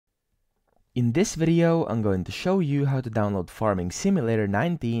In this video, I'm going to show you how to download Farming Simulator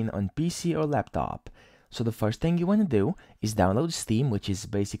 19 on PC or laptop. So the first thing you want to do is download Steam, which is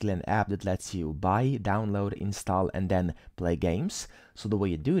basically an app that lets you buy, download, install, and then play games. So the way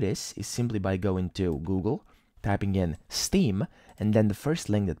you do this is simply by going to Google, typing in Steam, and then the first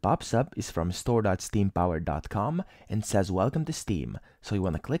link that pops up is from store.steampower.com and says welcome to Steam. So you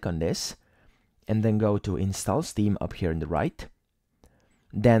want to click on this and then go to install Steam up here on the right.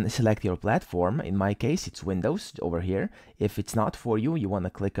 Then select your platform. In my case, it's Windows over here. If it's not for you, you want to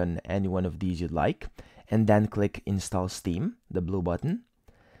click on any one of these you'd like, and then click Install Steam, the blue button.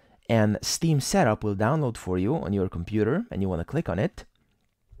 And Steam Setup will download for you on your computer, and you want to click on it.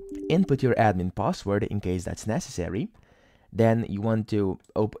 Input your admin password in case that's necessary. Then you want to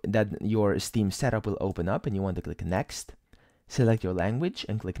your Steam Setup will open up, and you want to click Next. Select your language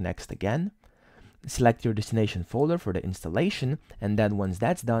and click Next again. Select your destination folder for the installation, and then once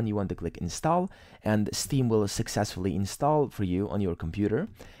that's done, you want to click Install, and Steam will successfully install for you on your computer.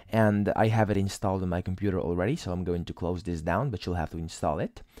 And I have it installed on my computer already, so I'm going to close this down, but you'll have to install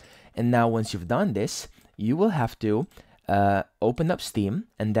it. And now once you've done this, you will have to open up Steam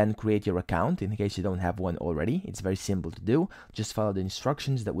and then create your account in case you don't have one already. It's very simple to do. Just follow the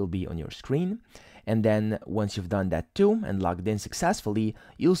instructions that will be on your screen. And then once you've done that too and logged in successfully,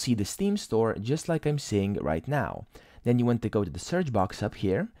 you'll see the Steam store just like I'm seeing right now. Then you want to go to the search box up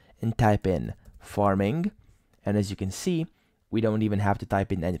here and type in farming. And as you can see, we don't even have to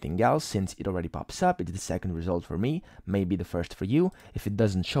type in anything else since it already pops up. It's the second result for me, maybe the first for you. If it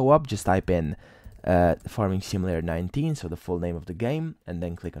doesn't show up, just type in Farming Simulator 19, so the full name of the game, and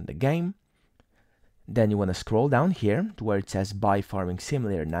then click on the game. Then you want to scroll down here to where it says Buy Farming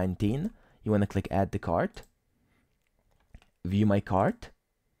Simulator 19. You want to click Add to Cart, View My Cart,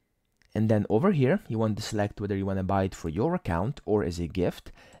 and then over here you want to select whether you want to buy it for your account or as a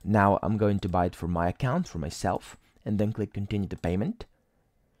gift. Now I'm going to buy it for my account, for myself, and then click Continue to Payment.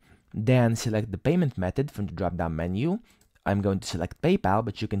 Then select the payment method from the drop-down menu. I'm going to select PayPal,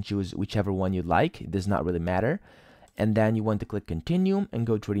 but you can choose whichever one you like. It does not really matter. And then you want to click Continue and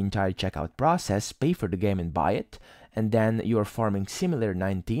go through the entire checkout process, pay for the game and buy it. And then your Farming Simulator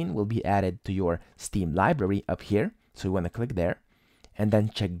 19 will be added to your Steam library up here. So you want to click there and then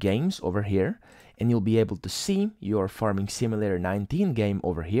check games over here, and you'll be able to see your Farming Simulator 19 game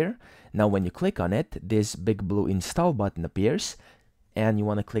over here. Now when you click on it, this big blue install button appears, and you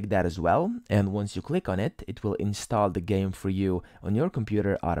want to click that as well. And once you click on it, it will install the game for you on your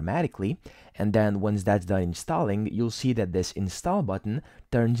computer automatically. And then once that's done installing, you'll see that this install button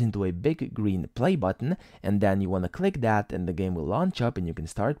turns into a big green play button, and then you want to click that and the game will launch up and you can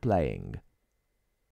start playing.